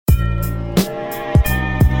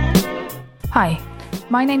Hi,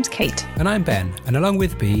 my name's Kate. And I'm Ben, and along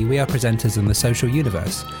with B, we are presenters on The Social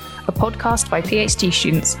Universe, a podcast by PhD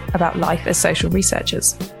students about life as social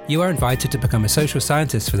researchers. You are invited to become a social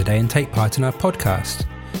scientist for the day and take part in our podcast.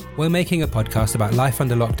 We're making a podcast about life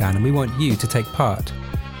under lockdown and we want you to take part.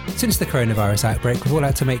 Since the coronavirus outbreak, we've all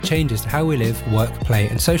had to make changes to how we live, work, play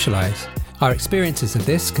and socialise. Our experiences of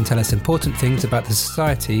this can tell us important things about the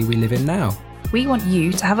society we live in now. We want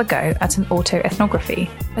you to have a go at an autoethnography,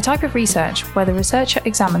 a type of research where the researcher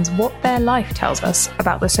examines what their life tells us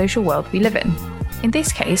about the social world we live in. In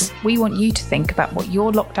this case, we want you to think about what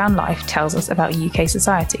your lockdown life tells us about UK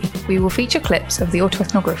society. We will feature clips of the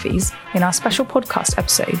autoethnographies in our special podcast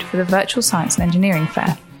episode for the Virtual Science and Engineering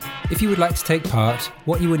Fair. If you would like to take part,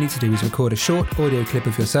 what you will need to do is record a short audio clip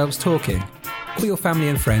of yourselves talking, or your family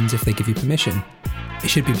and friends if they give you permission. It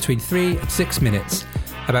should be between 3 and 6 minutes,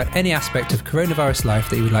 about any aspect of coronavirus life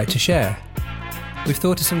that you would like to share. We've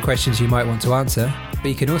thought of some questions you might want to answer, but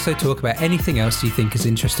you can also talk about anything else you think is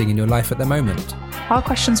interesting in your life at the moment. Our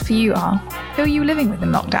questions for you are: who are you living with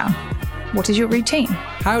in lockdown? What is your routine?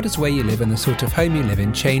 How does where you live and the sort of home you live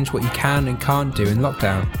in change what you can and can't do in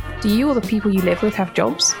lockdown? Do you or the people you live with have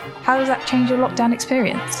jobs? How does that change your lockdown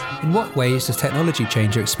experience? In what ways does technology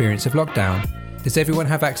change your experience of lockdown? Does everyone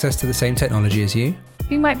have access to the same technology as you?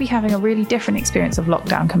 Who might be having a really different experience of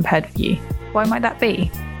lockdown compared with you? Why might that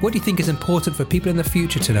be? What do you think is important for people in the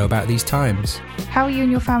future to know about these times? How are you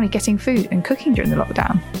and your family getting food and cooking during the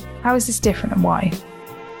lockdown? How is this different and why?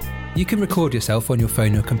 You can record yourself on your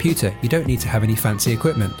phone or computer. You don't need to have any fancy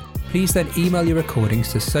equipment. Please then email your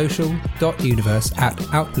recordings to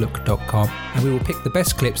social.universe@outlook.com and we will pick the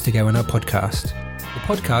best clips to go on our podcast. The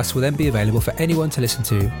podcast will then be available for anyone to listen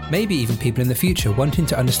to, maybe even people in the future wanting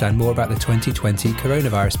to understand more about the 2020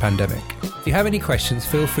 coronavirus pandemic. If you have any questions,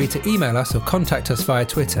 feel free to email us or contact us via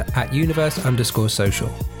Twitter @universe_social.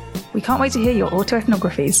 We can't wait to hear your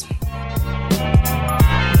autoethnographies.